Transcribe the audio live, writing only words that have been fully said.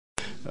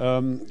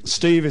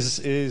Steve is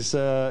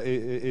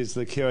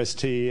the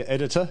QST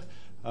editor,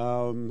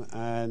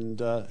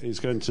 and is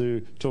going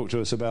to talk to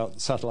us about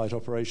satellite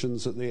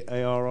operations at the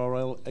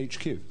ARRL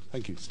HQ.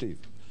 Thank you, Steve.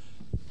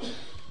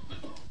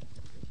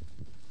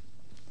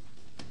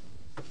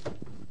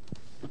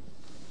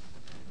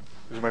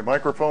 Is my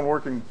microphone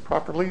working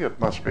properly? It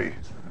must be.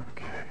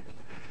 Okay.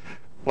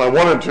 Well, I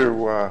wanted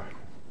to,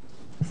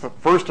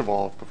 first of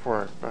all,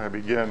 before I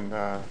begin,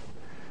 a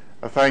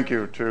thank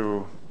you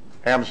to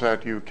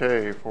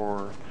AMSAT-UK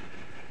for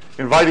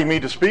inviting me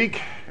to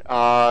speak.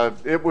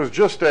 It was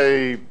just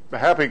a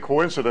happy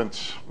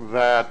coincidence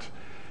that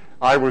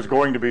I was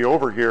going to be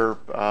over here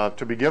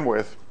to begin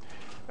with.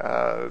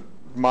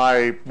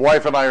 My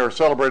wife and I are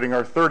celebrating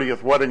our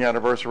 30th wedding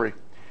anniversary,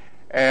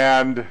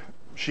 and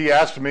she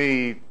asked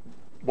me,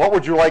 what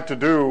would you like to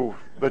do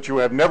that you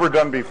have never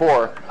done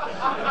before?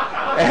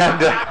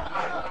 And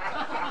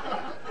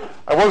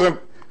I wasn't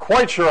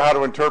quite sure how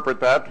to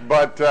interpret that,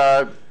 but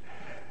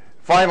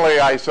finally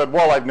I said,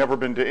 well, I've never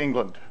been to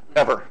England,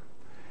 ever.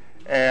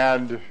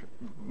 And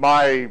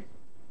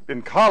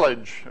in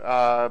college,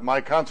 my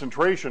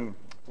concentration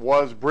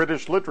was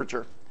British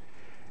literature.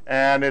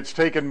 And it's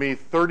taken me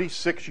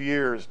 36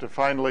 years to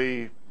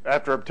finally,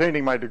 after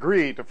obtaining my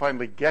degree, to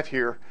finally get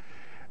here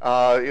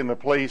in the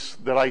place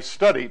that I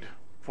studied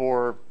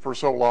for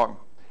so long.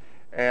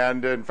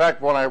 And in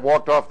fact, when I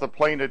walked off the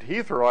plane at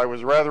Heathrow, I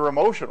was rather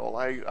emotional.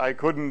 I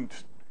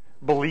couldn't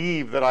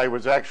believe that I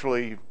was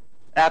actually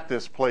at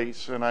this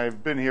place, and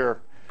I've been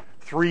here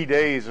 3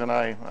 days, and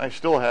I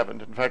still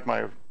haven't. In fact,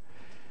 my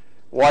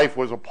wife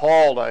was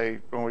appalled.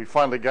 When we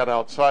finally got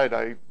outside,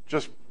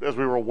 as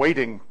we were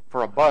waiting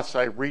for a bus,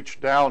 I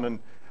reached down and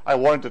I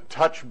wanted to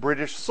touch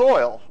British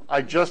soil.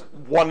 I just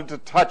wanted to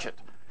touch it,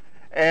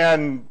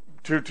 and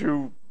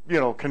to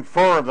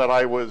confirm that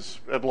I was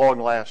at long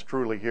last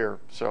truly here.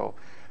 So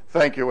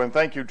thank you, and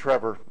thank you,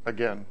 Trevor,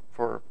 again,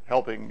 for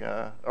helping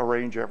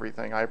arrange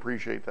everything. I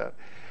appreciate that.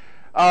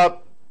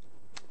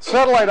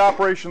 Satellite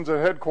operations at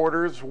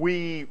headquarters,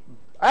 we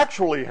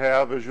actually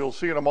have, as you'll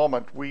see in a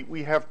moment,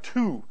 we have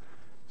 2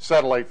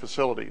 satellite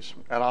facilities.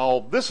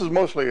 And this is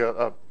mostly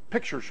a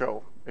picture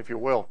show, if you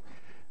will,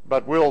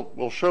 but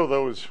we'll show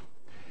those.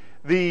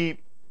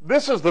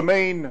 This is the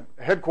main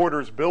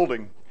headquarters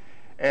building.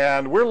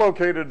 And we're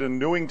located in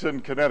Newington,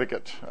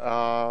 Connecticut,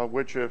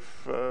 which,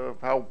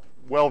 how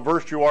well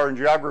versed you are in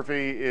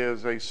geography,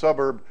 is a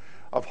suburb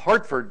of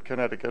Hartford,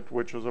 Connecticut,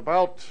 which is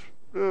about,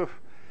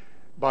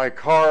 by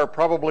car,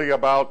 probably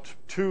about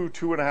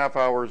 2.5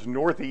 hours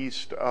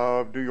northeast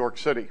of New York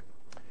City.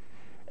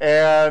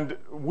 And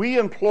we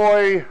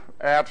employ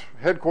at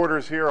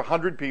headquarters here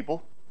 100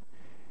 people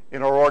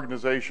in our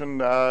organization,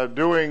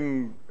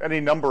 doing any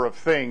number of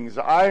things.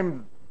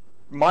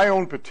 My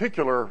own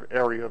particular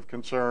area of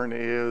concern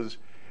is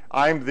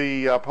I'm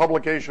the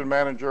publication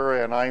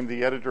manager, and I'm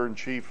the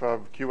editor-in-chief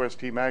of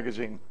QST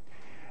magazine.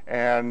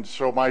 And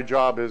so my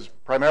job is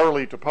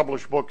primarily to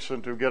publish books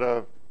and to get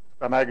a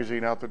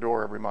magazine out the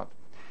door every month.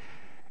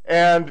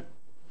 And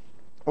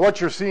what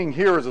you're seeing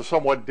here is a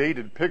somewhat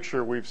dated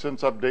picture. We've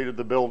since updated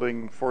the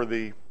building for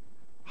the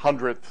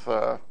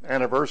 100th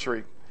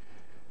anniversary.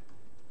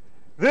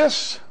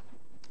 This,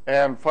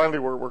 and finally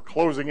we're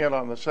closing in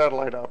on the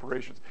satellite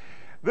operations.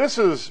 This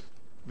is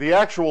the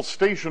actual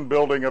station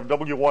building of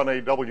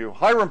W1AW.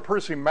 Hiram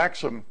Percy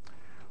Maxim,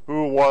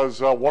 who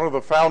was one of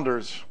the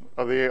founders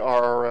of the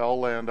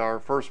ARRL and our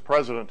first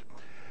president,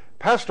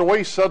 passed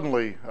away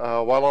suddenly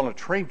while on a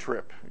train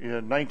trip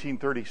in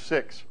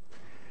 1936.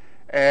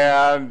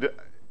 And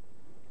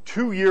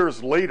 2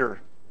 years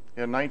later,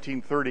 in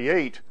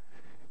 1938,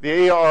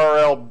 the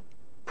ARRL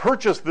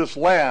purchased this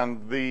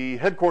land. The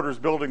headquarters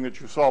building that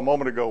you saw a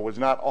moment ago was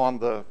not on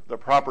the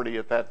property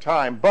at that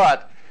time,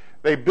 but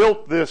they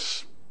built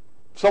this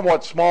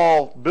somewhat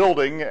small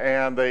building,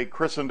 and they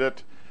christened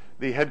it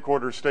the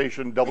headquarters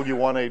station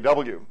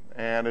W1AW,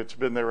 and it's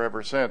been there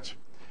ever since.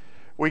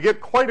 We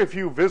get quite a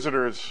few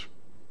visitors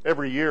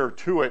every year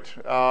to it.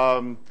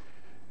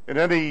 In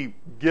any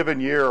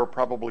given year,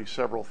 probably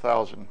several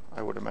thousand,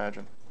 I would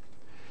imagine.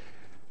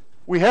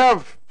 We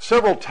have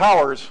several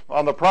towers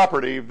on the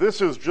property. This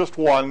is just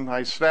one.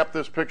 I snapped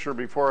this picture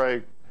before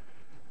I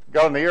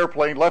got on the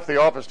airplane, left the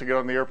office to get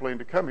on the airplane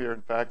to come here,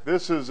 in fact.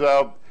 This is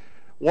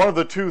one of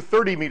the 2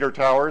 30-meter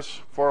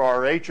towers for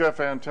our HF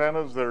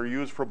antennas that are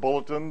used for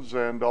bulletins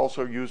and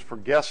also used for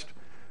guest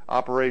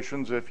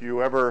operations. If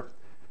you ever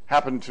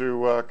happen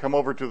to come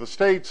over to the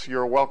States,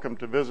 you're welcome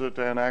to visit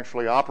and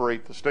actually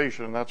operate the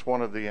station. That's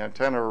one of the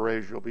antenna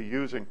arrays you'll be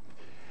using.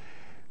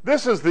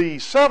 This is the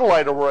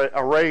satellite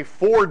array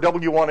for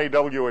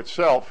W1AW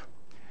itself.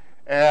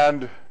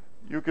 And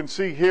you can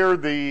see here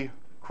the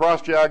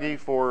cross-jaggy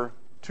for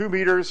 2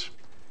 meters.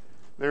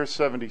 There's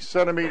 70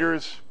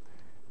 centimeters.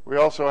 We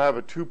also have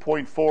a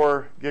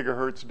 2.4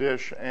 gigahertz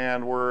dish,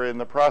 and we're in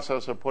the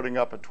process of putting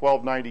up a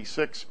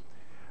 1296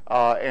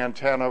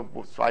 antenna.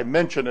 I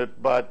mention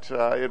it, but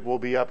it will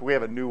be up. We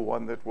have a new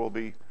one that will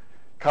be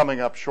coming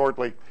up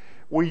shortly.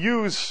 We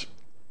use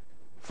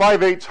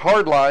 5/8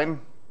 hardline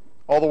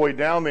all the way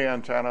down the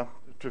antenna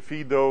to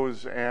feed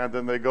those, and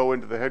then they go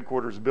into the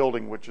headquarters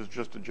building, which is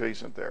just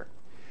adjacent there.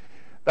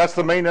 That's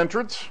the main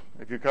entrance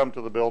if you come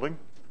to the building.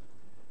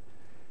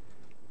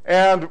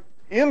 And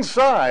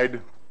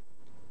inside,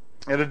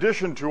 in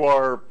addition to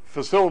our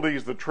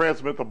facilities that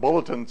transmit the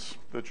bulletins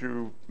that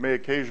you may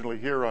occasionally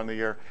hear on the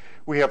air,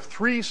 we have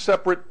 3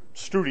 separate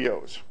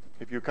studios.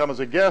 If you come as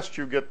a guest,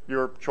 you get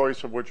your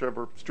choice of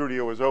whichever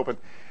studio is open.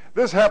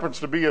 This happens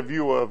to be a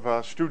view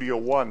of Studio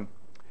 1,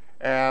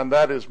 and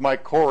that is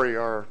Mike Corey,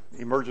 our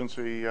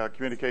Emergency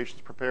Communications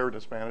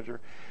Preparedness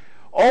Manager.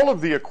 All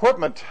of the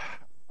equipment,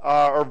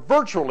 or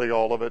virtually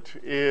all of it,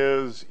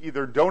 is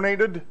either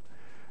donated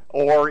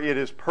or it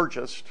is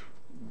purchased.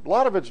 A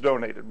lot of it's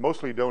donated,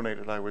 mostly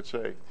donated, I would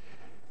say.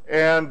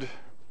 And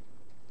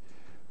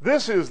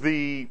this is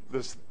the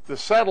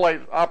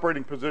satellite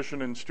operating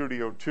position in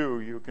Studio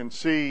 2. You can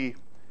see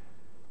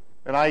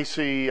an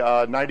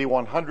IC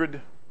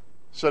 9100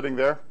 sitting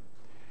there.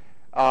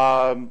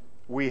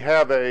 We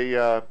have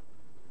the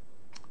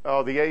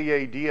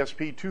AEA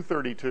DSP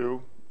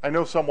 232. I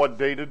know somewhat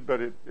dated,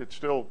 but it's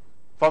still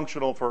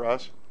functional for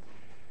us.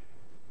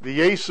 The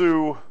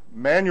Yaesu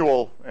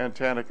manual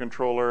antenna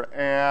controller,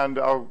 and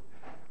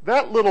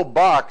that little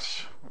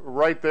box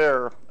right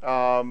there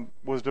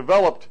was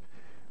developed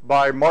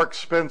by Mark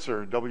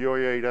Spencer,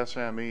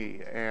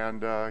 WB8IMY,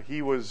 and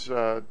he was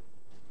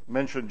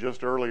mentioned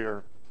just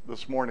earlier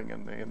this morning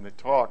in the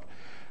talk.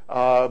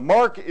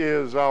 Mark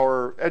is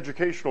our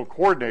educational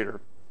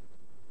coordinator,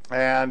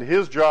 and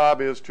his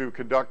job is to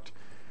conduct,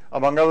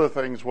 among other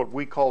things, what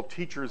we call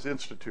Teachers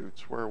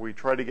Institutes, where we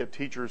try to get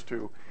teachers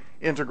to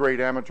integrate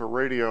amateur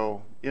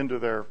radio into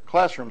their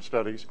classroom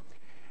studies.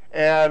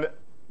 And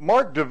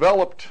Mark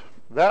developed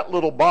that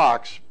little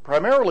box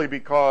primarily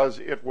because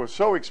it was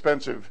so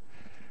expensive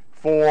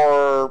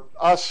for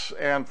us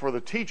and for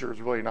the teachers,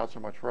 really not so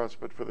much for us,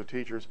 but for the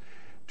teachers,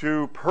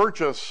 to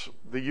purchase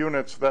the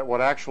units that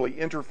would actually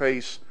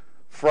interface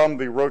from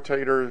the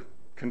rotator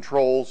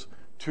controls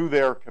to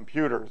their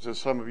computers. As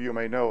some of you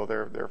may know,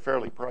 they're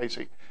fairly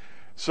pricey.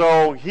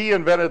 So he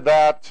invented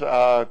that,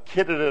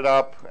 kitted it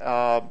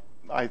up.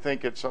 I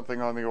think it's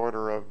something on the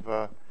order of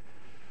 $30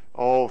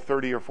 or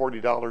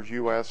 $40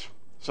 US,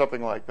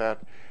 something like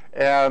that.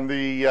 And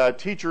the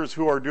teachers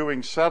who are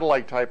doing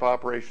satellite type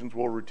operations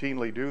will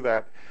routinely do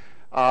that.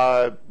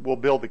 Will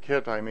build the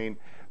kit, I mean.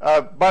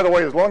 By the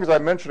way, as long as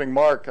I'm mentioning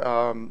Mark,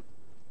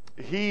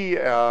 he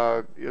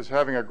is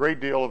having a great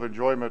deal of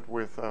enjoyment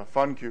with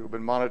FunCube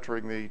and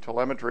monitoring the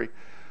telemetry.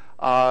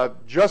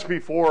 Just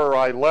before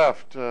I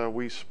left,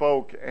 we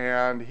spoke,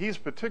 and he's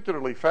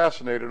particularly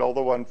fascinated,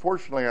 although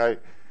unfortunately I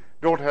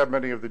don't have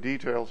many of the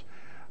details,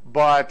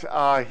 but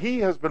he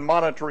has been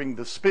monitoring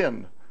the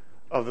spin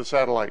of the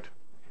satellite.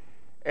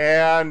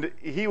 And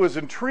he was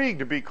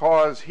intrigued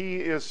because he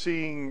is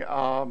seeing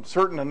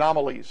certain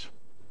anomalies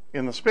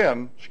in the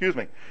spin,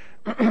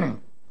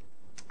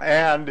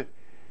 and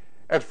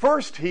at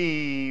first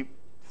he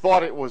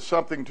thought it was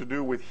something to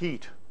do with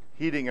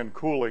heating and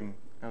cooling,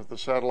 as the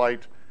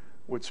satellite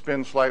would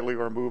spin slightly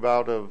or move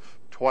out of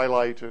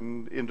twilight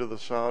and into the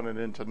sun and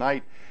into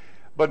night.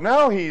 But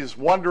now he's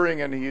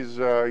wondering, and he's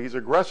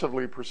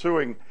aggressively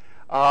pursuing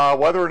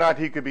whether or not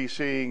he could be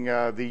seeing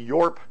the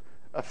YORP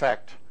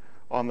effect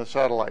on the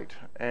satellite.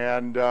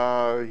 And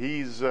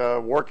he's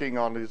working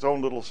on his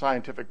own little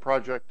scientific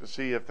project to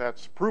see if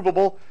that's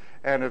provable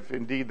and if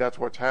indeed that's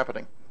what's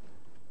happening.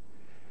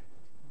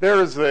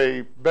 There's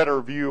a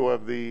better view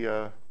of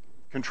the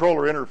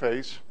controller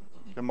interface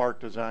that Mark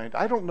designed.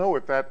 I don't know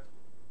if that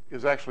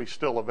is actually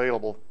still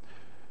available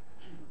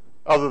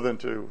other than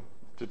to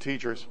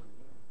teachers. So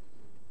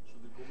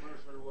the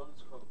commercial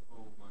ones, how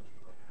much?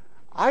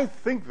 I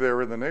think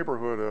they're in the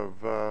neighborhood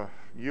of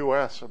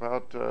US,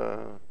 about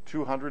 $200,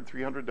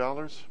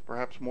 $300,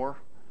 perhaps more,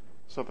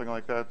 something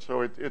like that.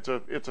 So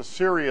it's a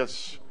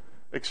serious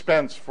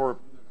expense for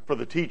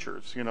the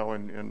teachers, you know,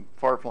 in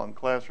far-flung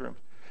classrooms.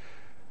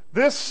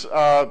 This,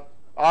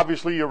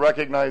 obviously you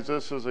recognize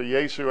this as a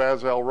Yaesu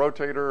ASL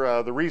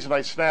rotator. The reason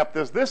I snapped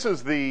this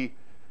is the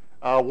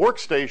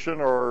workstation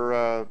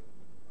or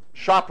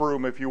shop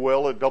room, if you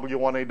will, at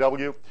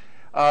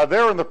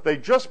W1AW. They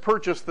just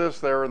purchased this.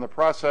 They're in the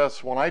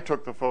process, when I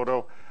took the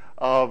photo,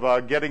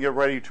 of getting it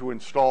ready to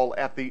install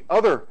at the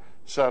other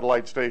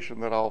satellite station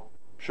that I'll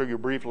show you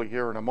briefly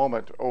here in a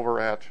moment over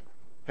at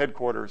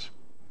headquarters.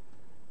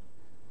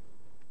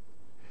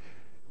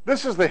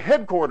 This is the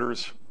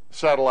headquarters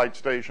satellite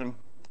station,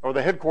 or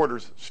the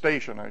headquarters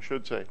station, I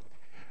should say.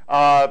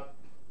 The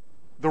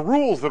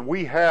rules that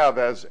we have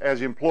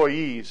as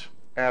employees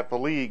at the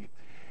League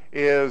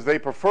is they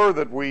prefer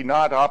that we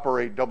not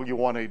operate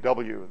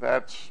W1AW.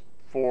 That's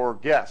for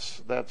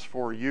guests. That's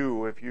for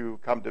you if you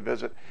come to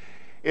visit.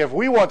 If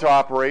we want to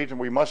operate, and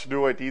we must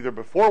do it either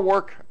before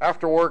work,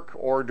 after work,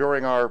 or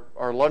during our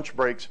lunch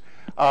breaks,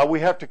 we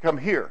have to come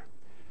here.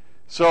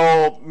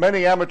 So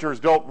many amateurs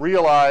don't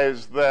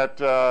realize that,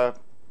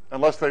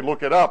 unless they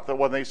look it up, that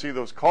when they see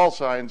those call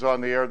signs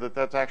on the air,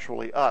 that's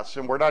actually us.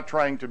 And we're not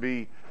trying to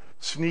be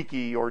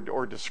sneaky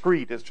or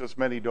discreet. It's just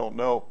many don't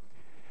know.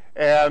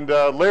 And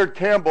Laird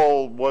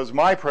Campbell was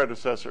my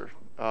predecessor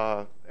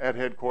at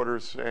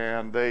headquarters,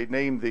 and they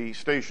named the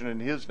station in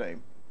his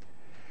name.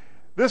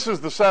 This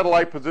is the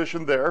satellite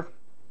position there,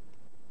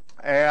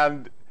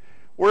 and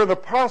we're in the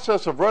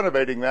process of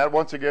renovating that.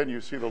 Once again,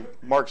 you see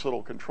Mark's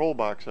little control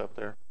box up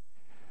there.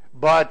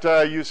 But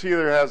you see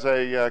there has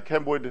a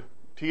Kenwood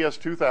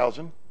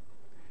TS2000.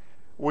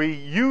 We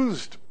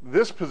used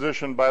this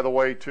position, by the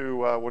way,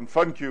 to when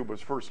FunCube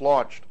was first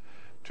launched,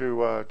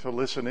 to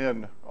listen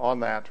in on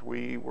that.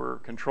 We were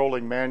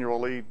controlling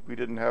manually. We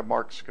didn't have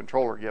Mark's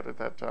controller yet at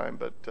that time,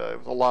 but it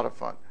was a lot of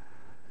fun.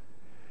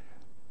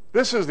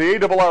 This is the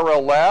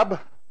ARRL lab.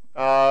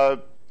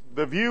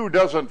 The view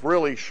doesn't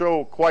really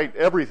show quite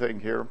everything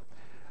here,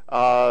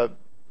 and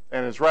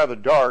it's rather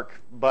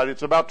dark, but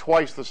it's about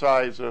twice the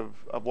size of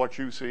what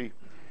you see.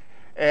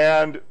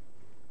 And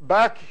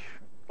back,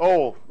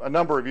 a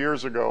number of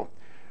years ago,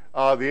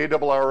 the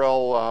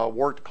ARRL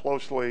worked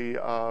closely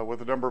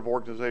with a number of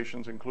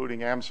organizations,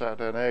 including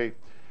AMSAT-UK,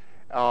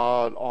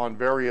 on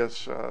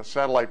various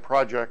satellite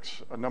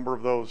projects. A number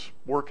of those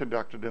were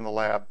conducted in the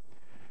lab.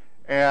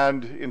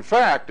 And in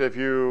fact, if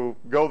you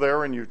go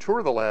there and you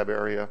tour the lab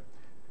area,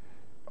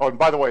 and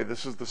by the way,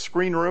 this is the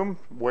screen room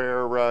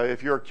where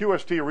if you're a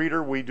QST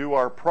reader, we do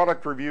our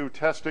product review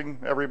testing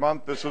every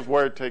month. This is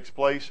where it takes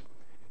place,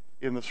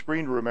 in the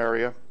screen room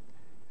area.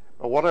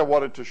 What I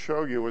wanted to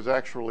show you is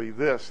actually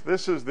this.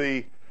 This is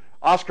the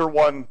Oscar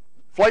 1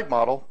 flight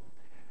model.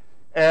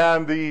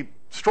 And the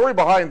story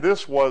behind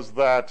this was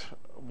that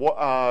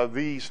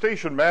the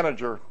station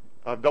manager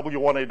of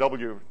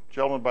W1AW, a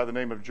gentleman by the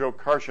name of Joe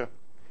Karsha,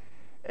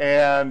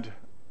 and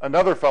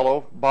another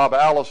fellow, Bob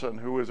Allison,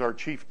 who is our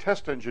chief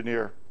test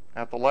engineer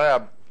at the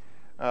lab.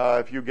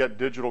 If you get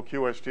digital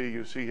QST,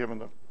 you see him in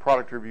the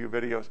product review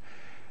videos.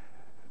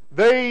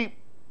 They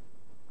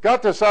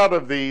got this out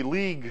of the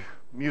League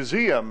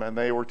Museum, and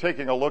they were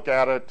taking a look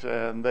at it,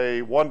 and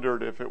they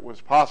wondered if it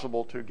was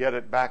possible to get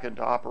it back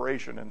into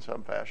operation in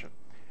some fashion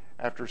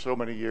after so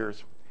many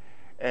years,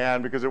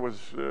 and because it was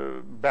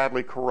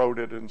badly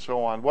corroded and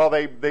so on. Well,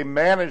 they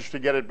managed to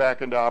get it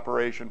back into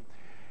operation,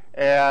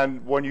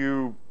 and when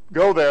you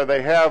go there,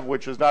 they have,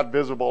 which is not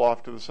visible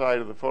off to the side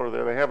of the photo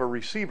there, they have a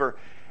receiver,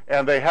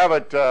 and they have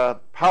it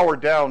powered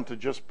down to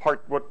just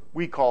what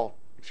we call,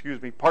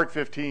 part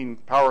 15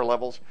 power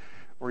levels,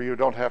 where you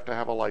don't have to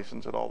have a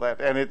license and all that.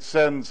 And it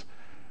sends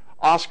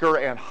Oscar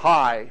and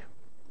high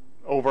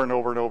over and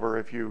over and over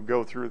if you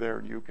go through there,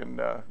 and you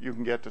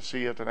can get to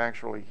see it and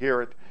actually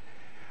hear it.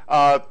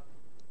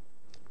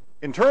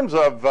 In terms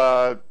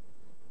of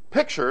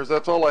pictures,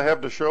 that's all I have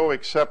to show,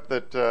 except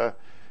that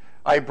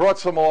I brought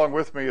some along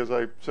with me, as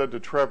I said to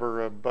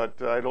Trevor,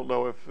 but I don't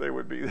know if they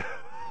would be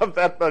of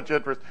that much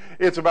interest.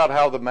 It's about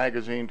how the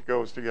magazine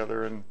goes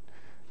together, and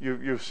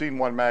you've seen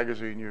one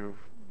magazine,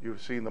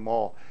 you've seen them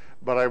all.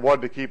 But I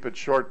wanted to keep it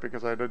short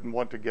because I didn't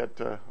want to get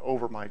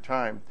over my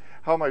time.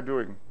 How am I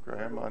doing,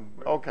 Graham?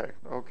 Okay.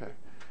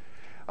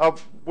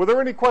 Were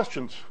there any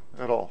questions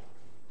at all?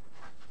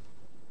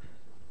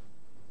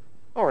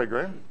 All right,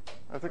 Graham.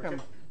 I think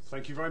I'm...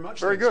 Thank you very much.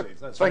 Very good.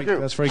 Steve. Thank you.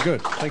 That's very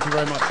good. Thank you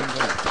very much indeed.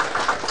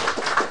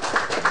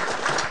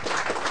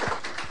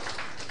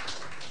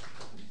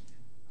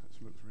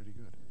 This looks really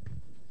good.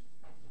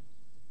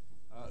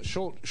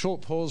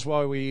 Short pause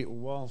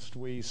whilst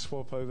we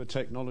swap over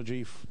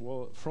technology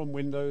from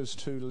Windows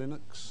to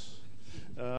Linux.